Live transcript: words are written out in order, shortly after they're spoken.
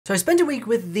So I spent a week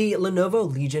with the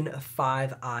Lenovo Legion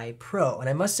 5i Pro, and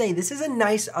I must say this is a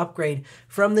nice upgrade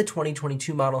from the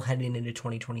 2022 model heading into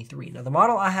 2023. Now the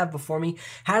model I have before me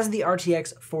has the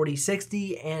RTX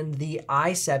 4060 and the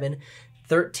i7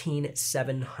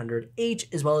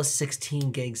 13700H, as well as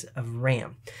 16 gigs of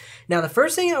RAM. Now, the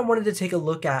first thing I wanted to take a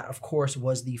look at, of course,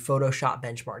 was the Photoshop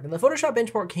benchmark. And the Photoshop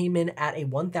benchmark came in at a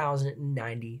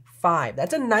 1095.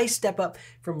 That's a nice step up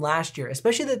from last year,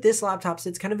 especially that this laptop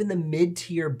sits kind of in the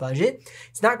mid-tier budget.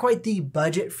 It's not quite the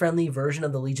budget-friendly version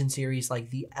of the Legion series like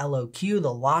the LOQ,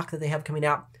 the lock that they have coming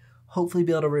out. Hopefully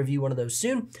be able to review one of those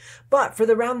soon. But for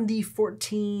around the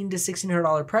 $1,400 to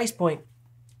 $1,600 price point,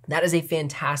 that is a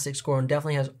fantastic score and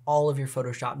definitely has all of your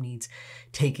Photoshop needs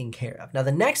taken care of. Now,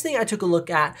 the next thing I took a look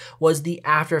at was the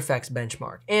After Effects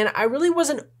benchmark, and I really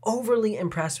wasn't overly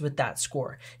impressed with that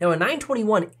score. Now, a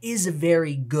 921 is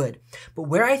very good, but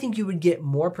where I think you would get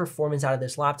more performance out of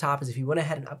this laptop is if you went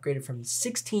ahead and upgraded from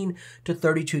 16 to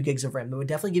 32 gigs of RAM. It would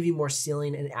definitely give you more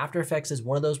ceiling, and After Effects is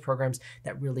one of those programs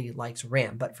that really likes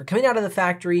RAM. But for coming out of the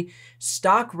factory,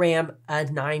 stock RAM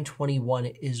at 921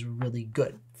 is really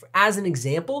good. As an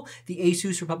example, the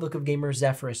Asus Republic of Gamers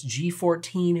Zephyrus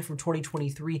G14 from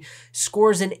 2023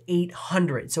 scores an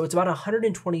 800, so it's about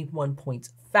 121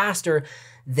 points faster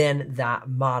than that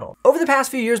model. Over the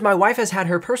past few years, my wife has had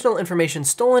her personal information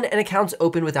stolen and accounts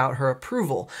open without her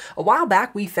approval. A while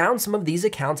back, we found some of these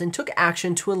accounts and took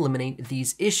action to eliminate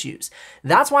these issues.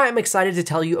 That's why I'm excited to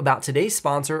tell you about today's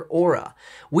sponsor, Aura.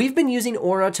 We've been using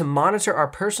Aura to monitor our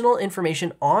personal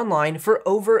information online for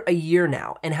over a year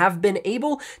now and have been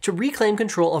able to reclaim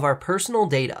control of our personal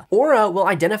data. Aura will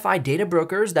identify data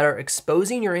brokers that are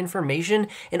exposing your information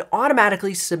and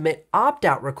automatically submit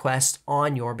opt-out requests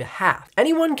on your behalf.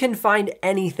 Anyone can find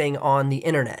anything on the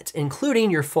internet,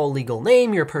 including your full legal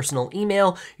name, your personal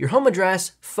email, your home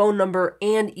address, phone number,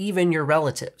 and even your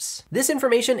relatives. This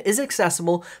information is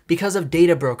accessible because of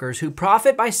data brokers who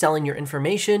profit by selling your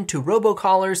information to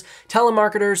robocallers,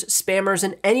 telemarketers, spammers,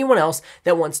 and anyone else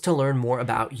that wants to learn more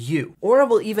about you. Aura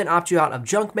will even opt you out of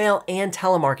junk mail and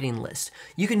telemarketing lists.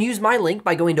 You can use my link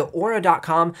by going to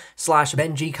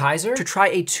aura.com/BenjiKaiser to try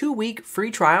a 2-week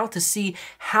free trial to see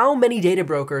how many data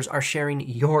brokers are sharing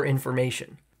your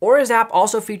information. Aura's app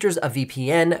also features a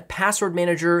VPN, password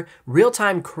manager,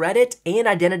 real-time credit and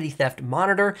identity theft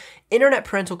monitor, internet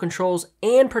parental controls,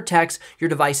 and protects your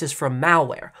devices from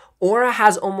malware. Aura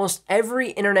has almost every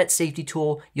internet safety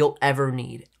tool you'll ever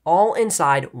need, all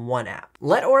inside one app.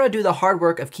 Let Aura do the hard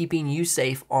work of keeping you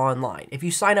safe online. If you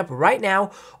sign up right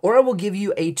now, Aura will give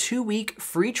you a 2-week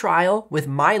free trial with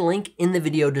my link in the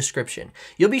video description.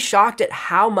 You'll be shocked at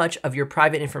how much of your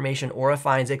private information Aura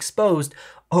finds exposed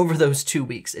over those 2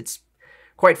 weeks. It's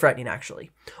quite frightening,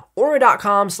 actually.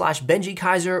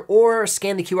 Aura.com/BenjiKaiser or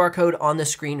scan the QR code on the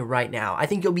screen right now. I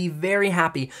think you'll be very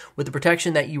happy with the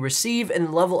protection that you receive and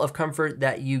the level of comfort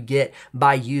that you get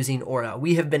by using Aura.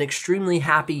 We have been extremely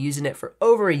happy using it for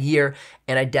over a year,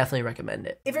 and I definitely recommend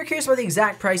it. If you're curious about the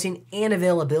exact pricing and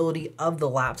availability of the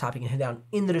laptop, you can head down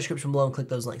in the description below and click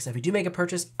those links. Now, if you do make a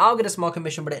purchase, I'll get a small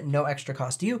commission, but at no extra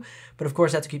cost to you. But of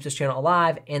course, that's what keeps this channel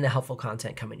alive and the helpful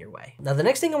content coming your way. Now, the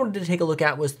next thing I wanted to take a look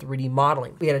at was 3D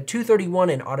modeling. We had a 231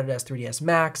 in Autodesk 3ds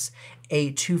Max,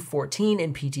 a 214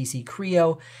 in PTC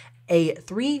Creo, a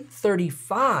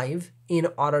 335 in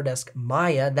Autodesk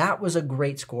Maya. That was a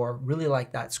great score. Really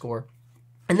like that score.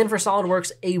 And then for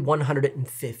SolidWorks, a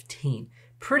 115.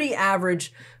 Pretty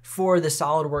average for the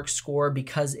SolidWorks score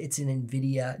because it's an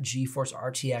NVIDIA GeForce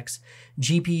RTX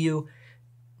GPU.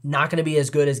 Not going to be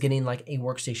as good as getting like a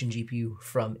workstation GPU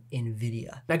from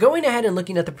NVIDIA. Now, going ahead and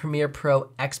looking at the Premiere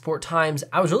Pro export times,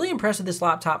 I was really impressed with this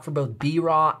laptop for both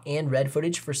B-RAW and red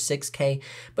footage for 6K,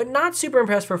 but not super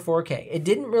impressed for 4K. It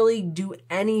didn't really do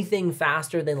anything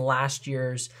faster than last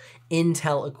year's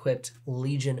Intel-equipped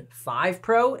Legion 5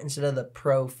 Pro instead of the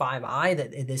Pro 5i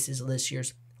that this is this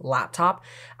year's laptop.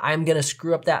 I'm going to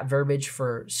screw up that verbiage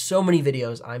for so many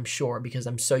videos, I'm sure, because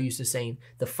I'm so used to saying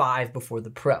the 5 before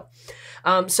the Pro.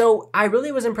 So I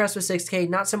really was impressed with 6K,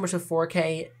 not so much with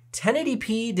 4K.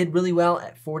 1080p did really well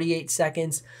at 48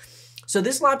 seconds. So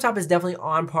this laptop is definitely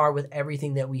on par with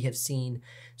everything that we have seen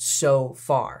so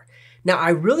far. Now, I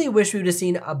really wish we would have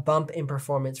seen a bump in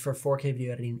performance for 4K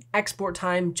video editing export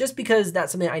time, just because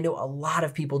that's something I know a lot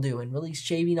of people do, and really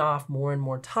shaving off more and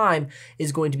more time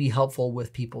is going to be helpful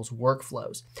with people's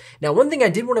workflows. Now, one thing I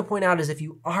did want to point out is if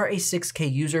you are a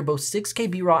 6K user, both 6K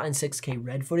B-RAW and 6K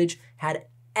red footage had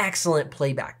excellent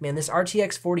playback. Man, this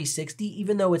RTX 4060,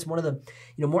 even though it's one of the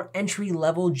more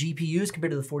entry-level GPUs compared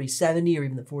to the 4070 or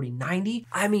even the 4090,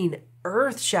 I mean,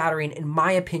 earth-shattering in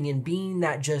my opinion, being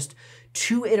that just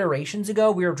 2 iterations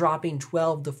ago, we were dropping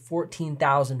 12 to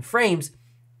 14,000 frames.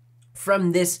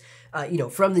 from this,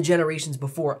 from the generations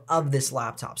before of this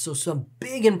laptop. So some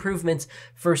big improvements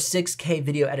for 6K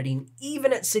video editing,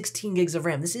 even at 16 gigs of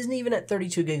RAM. This isn't even at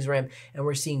 32 gigs of RAM, and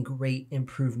we're seeing great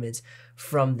improvements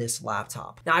from this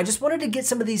laptop. Now, I just wanted to get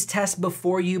some of these tests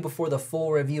before the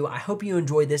full review. I hope you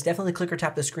enjoyed this. Definitely click or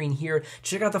tap the screen here.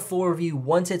 Check out the full review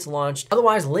once it's launched.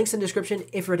 Otherwise, links in the description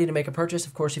if you're ready to make a purchase.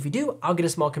 Of course, if you do, I'll get a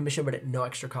small commission, but at no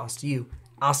extra cost to you.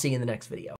 I'll see you in the next video.